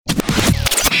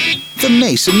The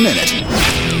Mason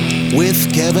Minute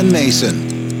with Kevin Mason.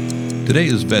 Today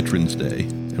is Veterans Day,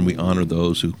 and we honor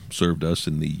those who served us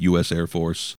in the U.S. Air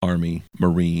Force, Army,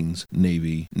 Marines,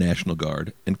 Navy, National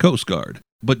Guard, and Coast Guard.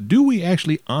 But do we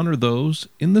actually honor those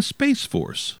in the Space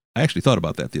Force? I actually thought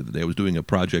about that the other day. I was doing a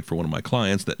project for one of my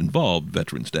clients that involved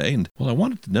Veterans Day, and I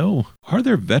wanted to know, are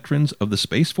there veterans of the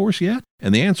Space Force yet?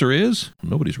 And the answer is,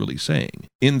 nobody's really saying.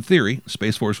 In theory,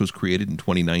 Space Force was created in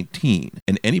 2019,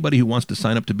 and anybody who wants to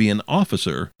sign up to be an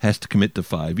officer has to commit to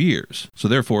 5 years. So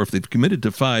therefore, if they've committed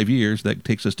to 5 years, that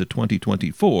takes us to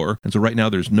 2024, and so right now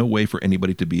there's no way for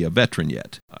anybody to be a veteran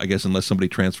yet. I guess unless somebody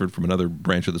transferred from another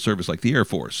branch of the service like the Air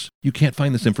Force. You can't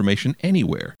find this information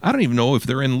anywhere. I don't even know if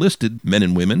they're enlisted men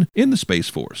and women in the Space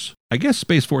Force. I guess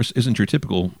Space Force isn't your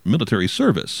typical military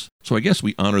service. So I guess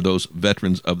we honor those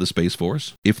veterans of the Space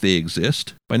Force, if they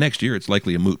exist. By next year, it's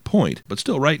likely a moot point. But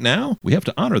still, right now, we have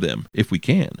to honor them, if we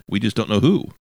can. We just don't know who.